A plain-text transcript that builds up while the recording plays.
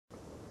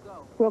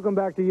Welcome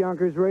back to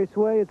Yonkers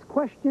Raceway. It's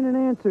question and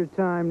answer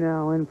time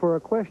now, and for a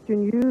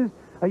question used,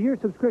 a year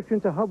subscription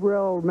to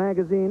Hubrel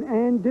magazine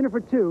and dinner for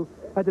two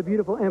at the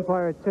beautiful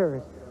Empire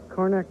Terrace.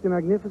 Karnak the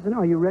Magnificent,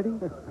 are you ready?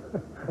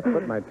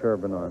 Put my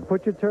turban on.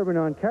 Put your turban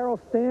on. Carol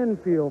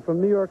Stanfield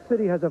from New York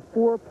City has a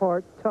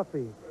 4-part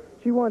toughie.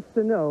 She wants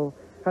to know,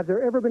 have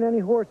there ever been any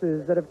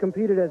horses that have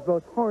competed as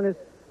both harness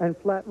and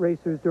flat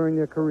racers during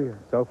their career?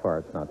 So far,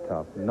 it's not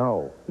tough.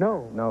 No.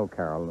 No. No,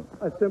 Carol.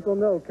 A simple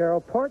no, Carol.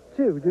 Part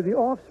 2, do the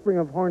offspring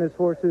of harness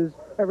horses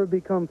ever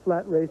become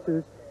flat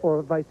racers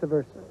or vice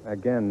versa?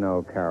 Again,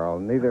 no, Carol.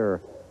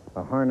 Neither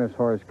a harness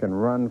horse can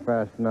run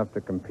fast enough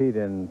to compete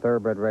in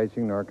thoroughbred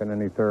racing, nor can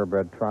any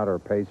thoroughbred trot or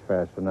pace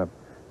fast enough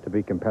to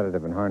be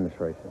competitive in harness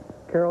racing.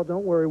 Carol,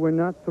 don't worry, we're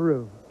not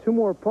through. 2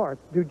 more parts.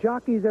 Do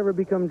jockeys ever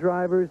become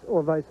drivers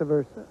or vice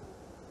versa?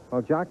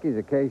 Well, jockeys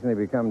occasionally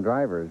become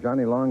drivers.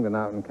 Johnny Longden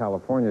out in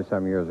California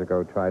some years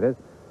ago tried it,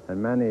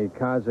 and Manny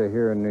Kaza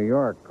here in New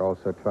York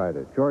also tried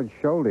it. George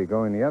Sholdy,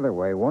 going the other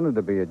way, wanted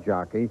to be a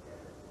jockey,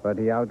 but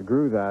he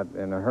outgrew that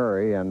in a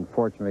hurry, and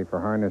fortunately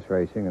for harness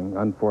racing and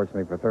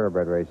unfortunately for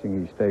thoroughbred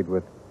racing, he stayed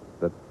with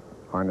the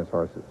harness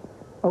horses.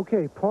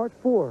 Okay, part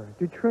 4.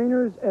 Do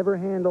trainers ever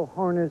handle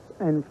harness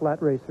and flat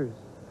racers?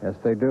 Yes,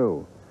 they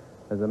do.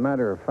 As a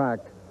matter of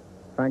fact,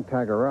 Frank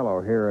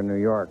Tagarello here in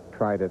New York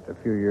tried it a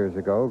few years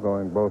ago,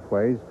 going both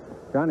ways.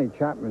 Johnny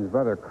Chapman's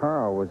brother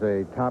Carl was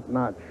a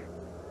top-notch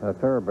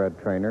thoroughbred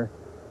trainer.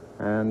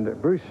 And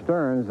Bruce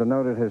Stearns, the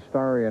noted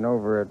historian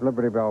over at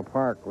Liberty Bell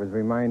Park, was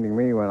reminding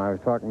me when I was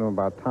talking to him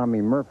about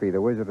Tommy Murphy, the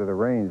Wizard of the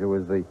Range, who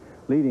was the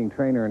leading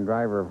trainer and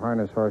driver of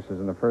harness horses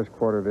in the first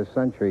quarter of this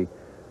century,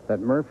 that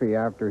Murphy,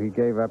 after he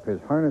gave up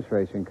his harness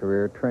racing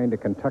career, trained a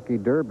Kentucky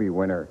Derby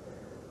winner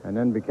and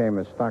then became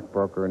a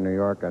stockbroker in New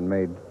York and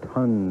made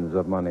tons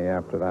of money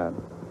after that.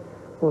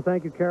 Well,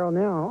 thank you, Carol.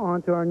 Now,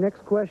 on to our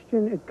next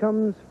question. It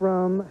comes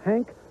from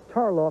Hank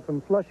Tarloff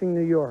from Flushing,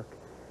 New York.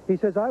 He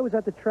says, I was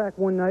at the track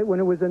one night when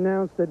it was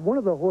announced that one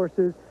of the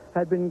horses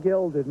had been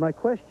gelded. My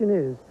question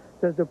is,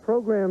 does the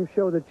program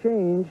show the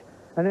change,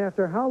 and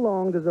after how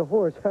long does a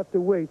horse have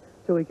to wait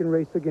till he can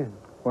race again?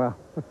 Well,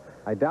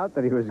 I doubt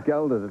that he was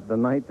gelded the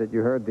night that you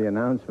heard the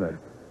announcement.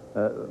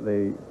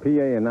 The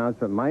PA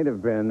announcement might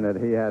have been that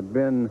he had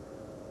been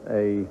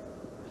a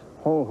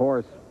whole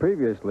horse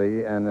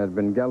previously and had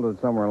been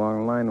gelded somewhere along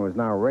the line and was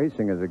now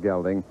racing as a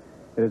gelding.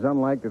 It is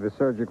unlikely the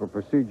surgical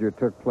procedure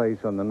took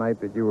place on the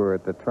night that you were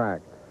at the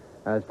track.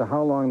 As to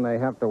how long they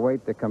have to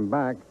wait to come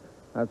back,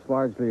 that's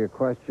largely a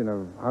question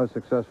of how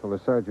successful the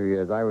surgery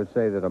is. I would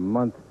say that a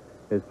month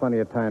is plenty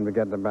of time to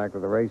get them back to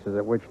the races,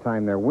 at which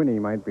time their whinny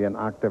might be an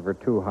octave or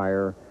 2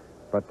 higher,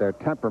 but their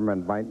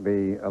temperament might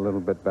be a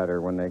little bit better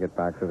when they get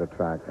back to the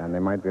track, and they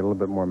might be a little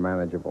bit more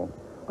manageable.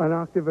 An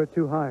octave or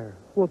 2 higher.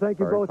 Well, thank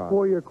you both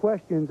for your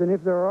questions, and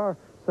if there are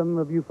some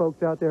of you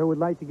folks out there who would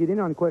like to get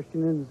in on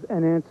questions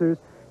and answers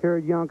here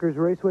at Yonkers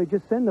Raceway,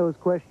 just send those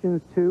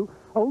questions to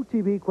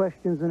OTB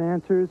Questions and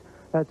Answers.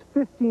 That's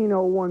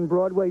 1501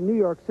 Broadway, New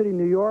York City,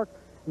 New York,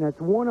 and that's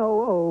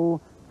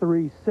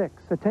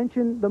 10036.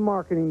 Attention, the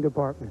marketing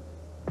department.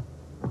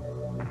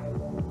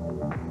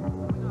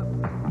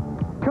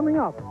 Coming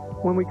up,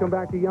 when we come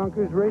back to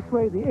Yonkers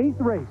Raceway, the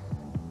 8th race,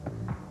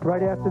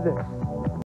 right after this.